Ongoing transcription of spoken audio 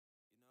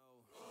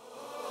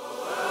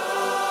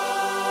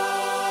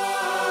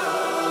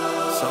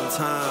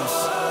Sometimes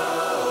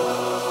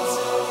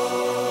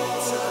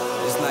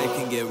this life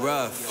can get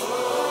rough.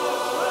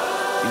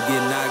 You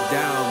get knocked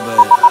down, but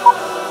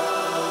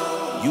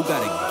you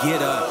gotta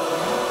get up.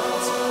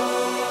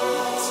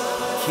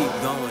 Keep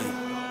going.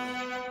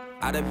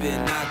 I'd have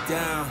been knocked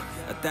down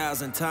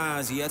 1,000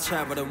 times, yeah, I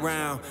traveled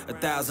around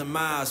 1,000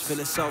 miles,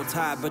 feeling so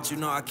tired, but you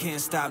know I can't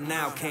stop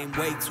now. Came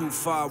way too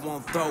far,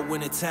 won't throw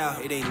in the towel.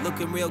 It ain't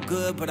looking real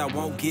good, but I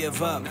won't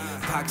give up.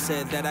 Pac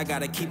said that I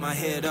gotta keep my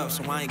head up,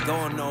 so I ain't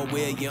going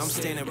nowhere, yeah, I'm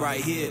standing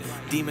right here.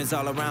 Demons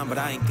all around, but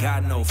I ain't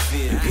got no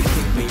fear. You can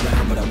kick me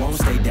round, but I won't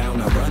stay down.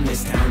 I run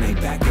this town,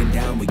 ain't backing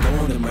down, we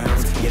going in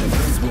rounds. Yeah, the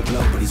winds will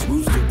blow, but these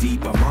roots too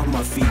deep. I'm on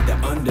my feet, the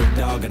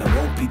underdog, and I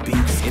won't be beat.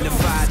 In the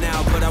fire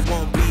now, but I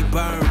won't be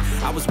burned.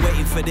 I was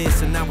waiting for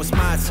this, and now it's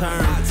my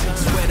turn.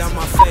 Sweat on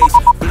my face,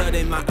 blood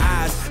in my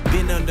eyes.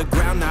 Been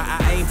underground, now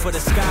I aim for the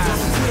skies.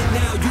 Don't quit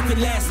now, you can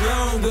last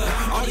longer.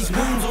 All these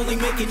wounds only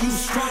making you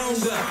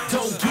stronger.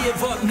 Don't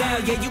give up now,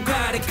 yeah, you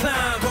gotta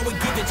climb. Go and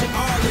give it your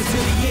all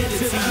until the end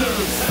of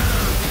time.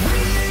 We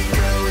ain't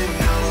going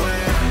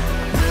nowhere.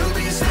 We'll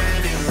be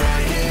standing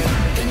right here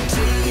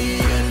until the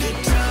end of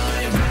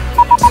time.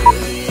 Till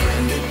the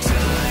end of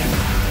time.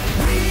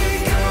 We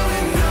ain't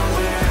going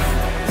nowhere.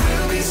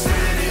 We'll be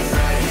standing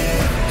right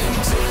here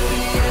until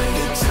the end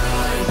of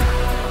time.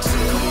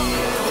 Till the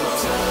end of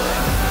time.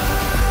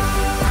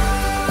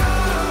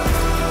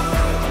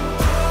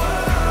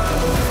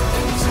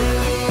 Until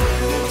the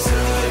end of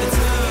time.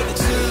 Until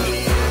the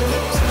end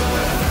of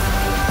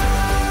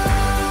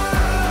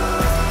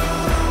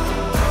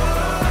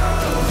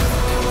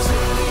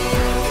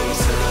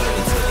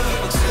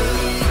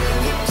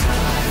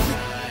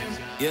time.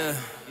 Yeah.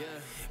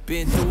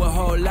 Been through a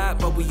whole lot,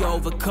 but we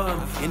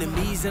overcome.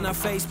 Enemies in our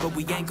face, but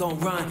we ain't gon'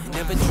 run.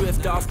 Never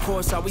drift off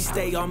course, always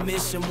stay on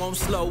mission. Won't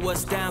slow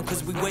us down,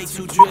 cause we way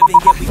too driven.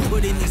 Yeah, we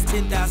put in these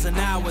 10,000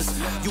 hours.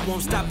 You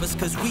won't stop us,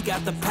 cause we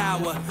got the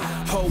power.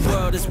 Whole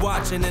world is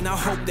watching, and I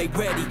hope they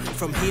ready.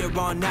 From here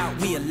on out,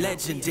 we are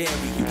legendary.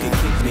 You can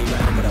kick me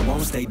round, but I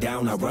won't stay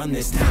down. I run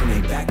this town,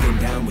 ain't backing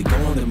down. We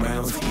going in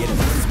rounds. Yeah, the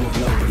winds will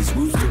blow, but these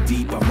roots too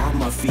deep. I'm on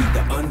my feet,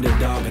 the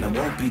underdog, and I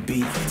won't be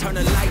beat. Turn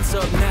the lights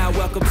up now,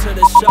 welcome to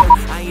the show.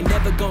 I ain't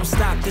never gonna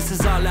stop, this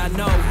is all I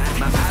know.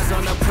 My eyes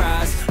on the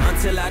prize,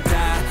 until I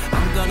die.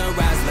 I'm gonna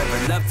rise,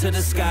 level up to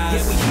the skies.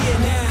 Yeah, we here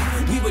now,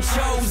 we were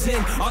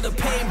chosen. All the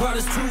pain brought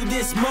us to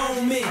this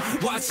moment.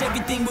 Watch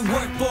everything we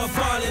work for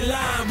fall in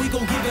line. We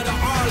gon' give it our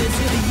all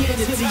until the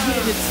end of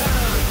time.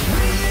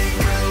 We ain't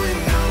going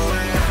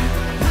nowhere.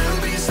 We'll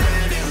be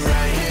standing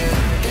right here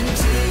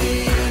until the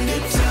end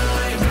of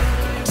time.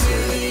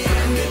 Till the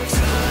end of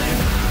time.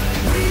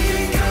 We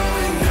ain't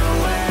going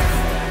nowhere.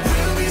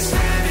 We'll be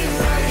standing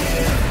right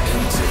here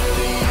until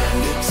the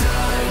end of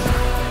time.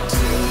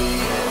 Till the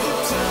end of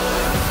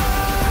time.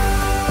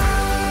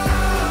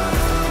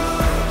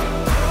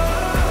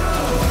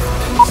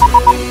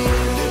 Until the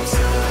end of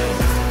time.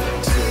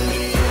 Till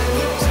the end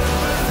of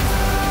time.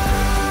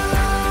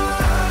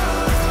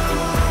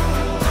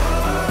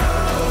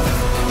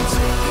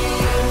 Until the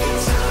end of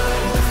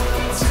time.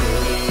 Till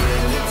the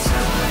end of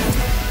time.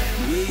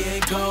 We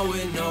ain't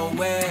going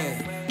nowhere.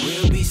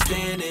 We'll be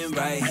standing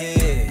right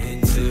here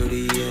until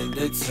the end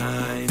of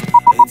time.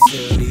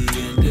 Until the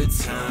end of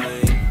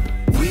time.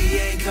 We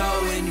ain't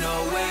going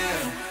nowhere.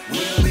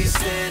 We'll be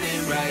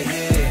standing right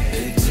here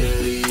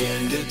until the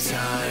end of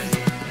time.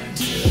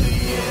 Till the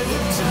end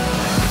of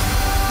time.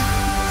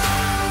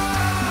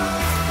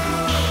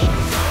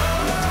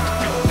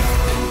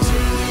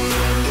 Until the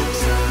end of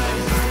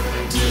time.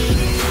 Till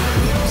the end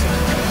of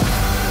time.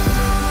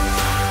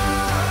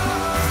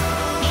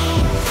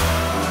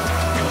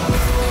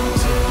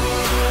 Until the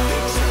end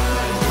of time.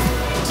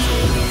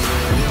 Till the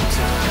end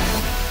of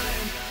time.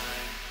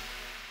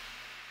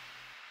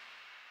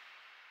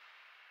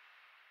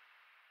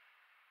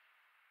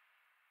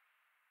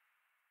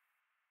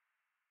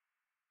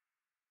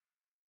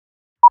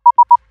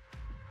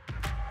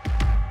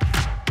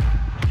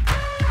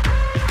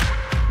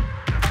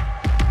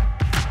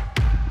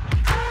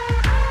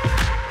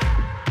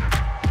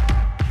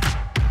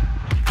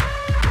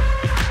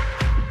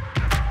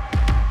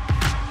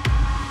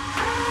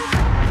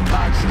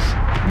 Boxes,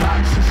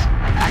 boxes,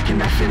 I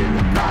cannot fit in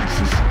the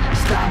boxes.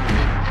 Stop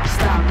it,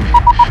 stop it.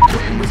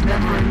 Quitting was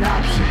never an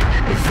option.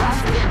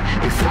 Exhausted,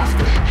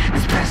 exhausted.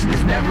 This passion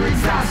is never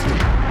exhausted.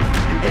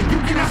 And you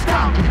cannot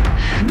stop it.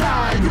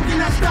 Nah, you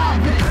cannot stop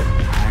it.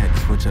 I had to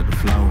switch up the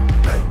flow,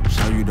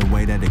 show you the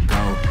way that it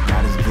go.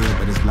 God is good,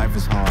 but this life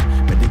is hard.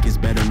 But it gets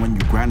better when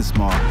you grind it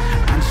smart.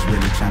 I'm just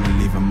really trying to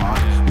leave a mark.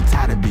 We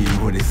tired of being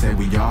who they say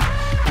we are.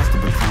 That's the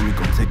baton, we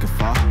gon' take it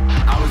far.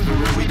 Always been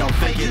real, we don't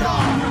fake it all.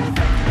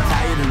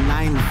 Tired of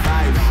 9 to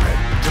 5,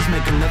 just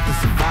making enough to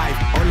survive.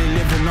 Only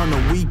living on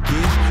the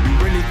weekends. You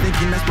really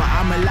thinking that's why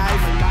I'm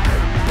alive?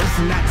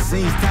 Busting out the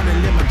scenes, time to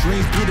live my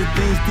dreams, do the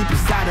things deep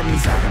inside of me.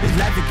 This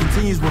life, it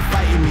continues with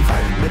fighting me,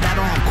 but I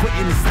don't have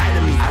quitting inside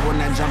of me. I will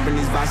not jump in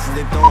these vices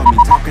they throwing me.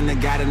 Talking to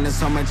God and there's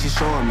so much he's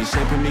showing me,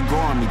 shaping me,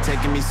 growing me,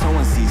 taking me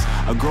sowing seeds,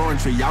 a growing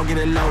tree. Y'all get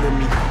a load of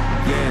me.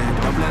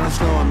 Yeah, don't let them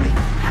slow on me.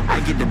 I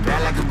get the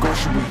bag like a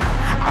grocery.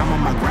 I'm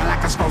on my grind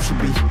like I'm supposed to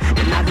be,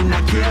 and I do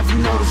not care if you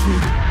notice me.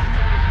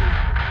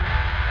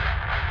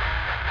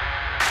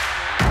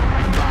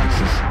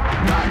 Boxes,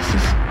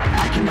 boxes,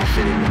 I cannot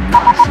fit in the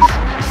boxes.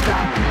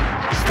 Stop it,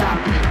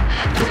 stop it.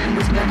 Quitting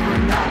was never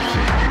an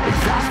option.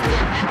 Exhausted,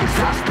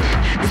 exhausted.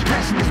 This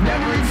passion is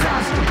never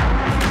exhausted.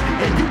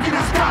 And you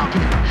cannot stop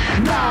it.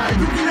 Nah,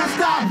 you cannot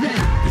stop it.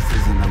 This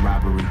isn't a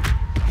robbery.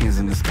 Hands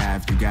in the sky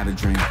if you got a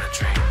dream.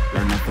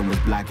 Learn nothing was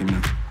blocking me.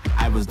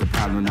 I was the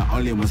problem, the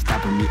only one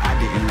stopping me. I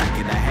didn't like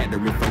it, I had to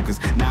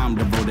refocus. Now I'm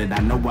devoted, I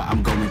know where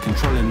I'm going.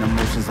 Controlling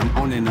emotions, I'm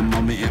owning the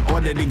moment. In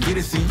order to get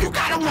it, see, you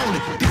gotta want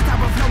it. This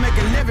type of flow make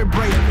a living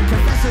break.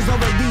 Confessions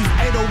over these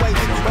 808s.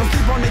 Don't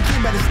sleep on the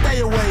key, better stay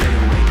away.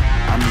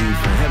 I mean,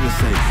 for heaven's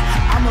sake,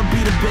 I'ma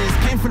be the best.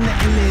 Came from the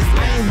endless,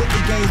 playing with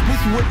the games,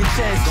 bitch with the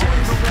chest.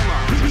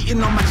 Be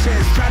beating on my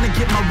chest, trying to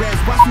get my rest.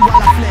 Watch me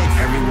while I flex.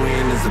 Every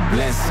win is a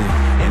blessing,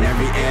 and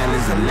every L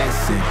is a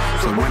lesson.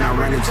 So when I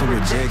run into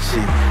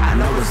rejection, I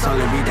know it's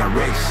only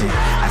redirection.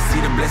 I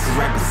see the blessings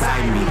right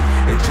beside me.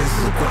 The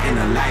chances of quitting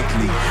are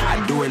likely. I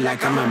do it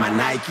like I'm in my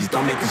Nikes.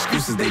 Don't make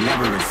excuses, they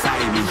never excite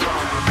me.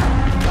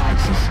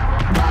 Boxes,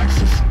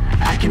 boxes,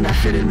 I cannot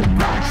fit in the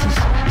boxes.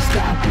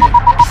 Stop it,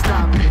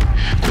 stop it.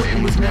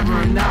 Quitting was never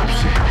an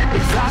option.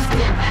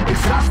 Exhausted,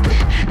 exhausted.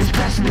 This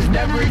passion is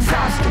never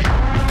exhausted.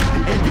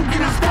 And you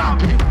cannot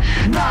stop it.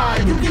 Nah,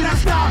 you cannot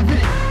stop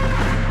it.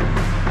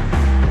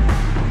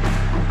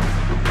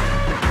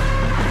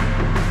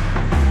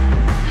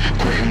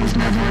 Quitting was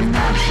never an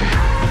option.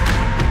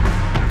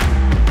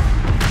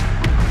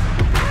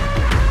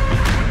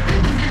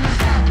 And you cannot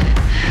stop it.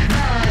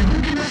 Nah,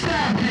 you cannot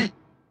stop it.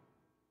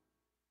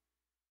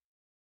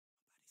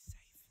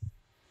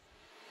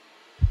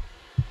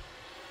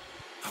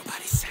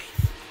 Nobody's safe.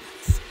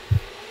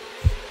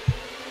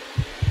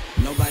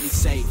 Nobody's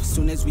safe.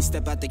 Soon as we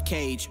step out the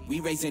cage, we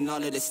raising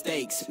all of the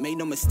stakes. Make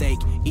no mistake,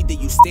 either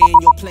you stay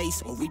in your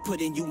place or we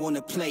putting you on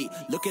a plate.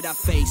 Look at our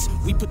face,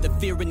 we put the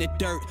fear in the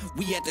dirt.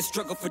 We had to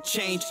struggle for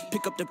change,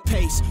 pick up the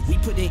pace. We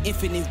put in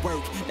infinite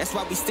work, that's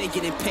why we stay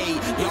getting paid.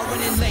 Y'all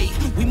running late,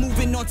 we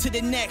moving on to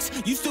the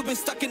next. You still been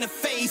stuck in a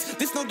phase,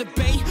 there's no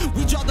debate.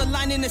 We draw the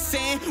line in the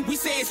sand, we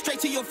say it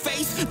straight to your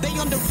face. They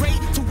underrate,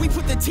 so we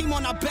put the team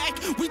on our back.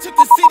 We took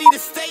the city to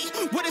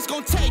state, what it's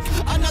gonna take.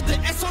 Another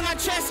S on our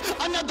chest,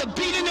 another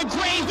beat in the grave.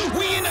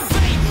 We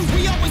innovate,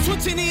 we always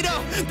switching it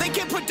up. They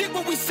can't predict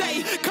what we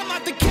say. Come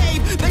out the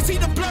cave, they see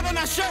the blood on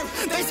our shirt.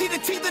 They see the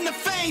teeth in the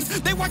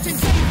fangs. They watching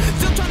tape,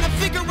 still trying to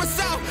figure us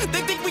out.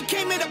 They think we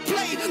came here to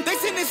play. They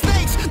sending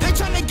snakes, they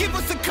trying to give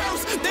us a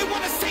curse. They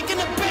want us taking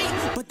the bait,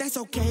 but that's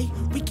okay.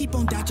 We keep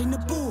on dodging the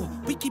bull.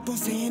 We keep on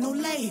saying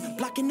Olay,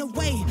 blocking the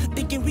way,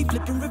 thinking we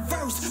flip in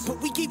reverse,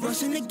 but we keep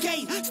rushing the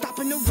gate,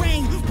 stopping the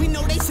rain. We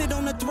know they sit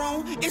on the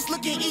throne. It's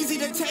looking easy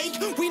to take.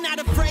 We not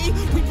afraid.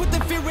 We put the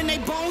fear in their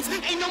bones.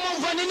 Ain't no more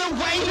running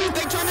away.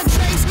 They tryna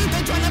trace,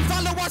 they tryna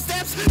follow our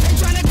steps. They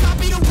tryna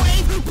copy the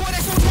wave. Boy,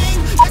 that's so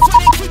lame. That's why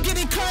they keep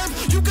getting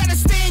curved. You gotta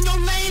stay in your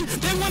lane.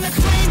 They wanna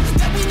claim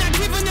that we not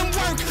giving them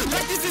work,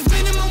 like this is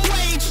minimum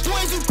wage.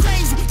 Boys, you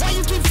crazy. Why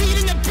you keep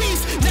feeding the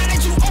beast? Now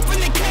that you open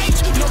the cage,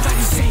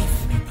 nobody's safe.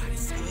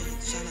 Nobody's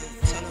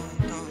safe. Tell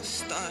them don't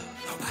start.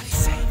 Nobody's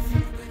safe.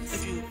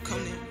 If you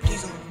come in,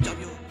 please don't drop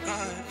your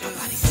guard.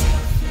 Nobody's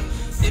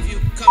safe. If you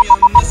come,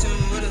 you're messing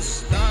with a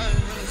star.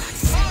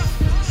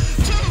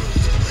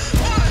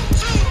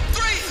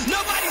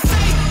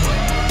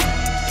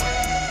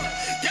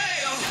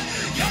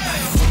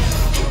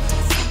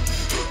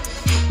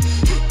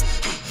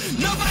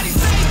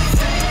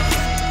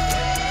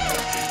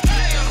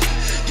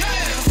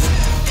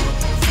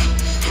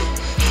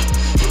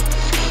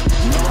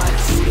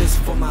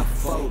 For my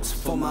folks,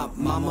 for my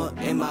mama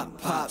and my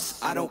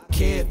pops. I don't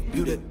care if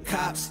you the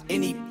cops,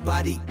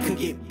 anybody could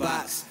get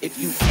boxed. If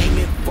you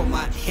aiming for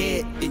my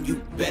head, then you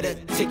better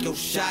take your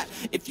shot.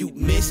 If you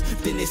miss,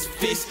 then this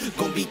fist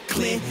gon' be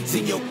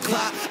cleansing your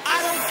clock.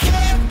 I don't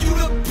care if you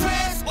the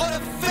press or the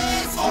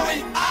feds or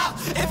an op.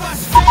 If I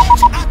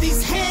stretch out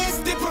these hands,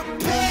 then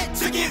prepare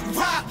to get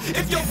robbed.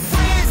 If your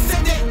friends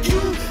said that you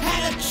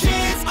had a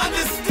chance,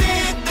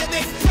 understand that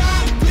they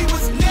probably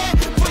was there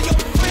for your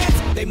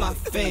friends. They my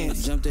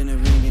fans. Jumped in the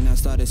ring and I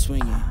started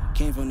swinging.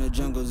 Came from the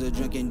jungles of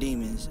drunken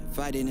demons,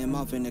 fighting them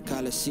off in the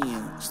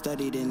Coliseum.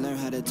 Studied and learned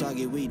how to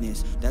target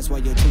weakness. That's why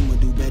your team will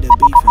do better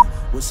beefing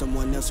with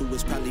someone else who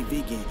was probably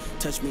vegan.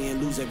 Touch me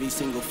and lose every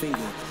single finger.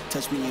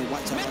 Touch me and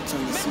watch how I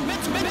turn the scene.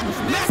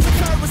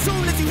 Massacre, as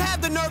soon as you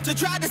have the nerve to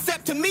try to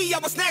step to me, I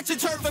will snatch your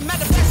turf. And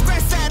matter of fact,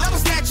 scratch that, I will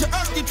snatch your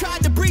earth. You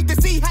tried to breathe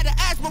to see how the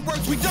asthma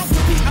works. We don't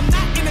compete, I'm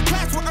not in a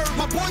class with earth.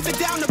 My boys are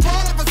down.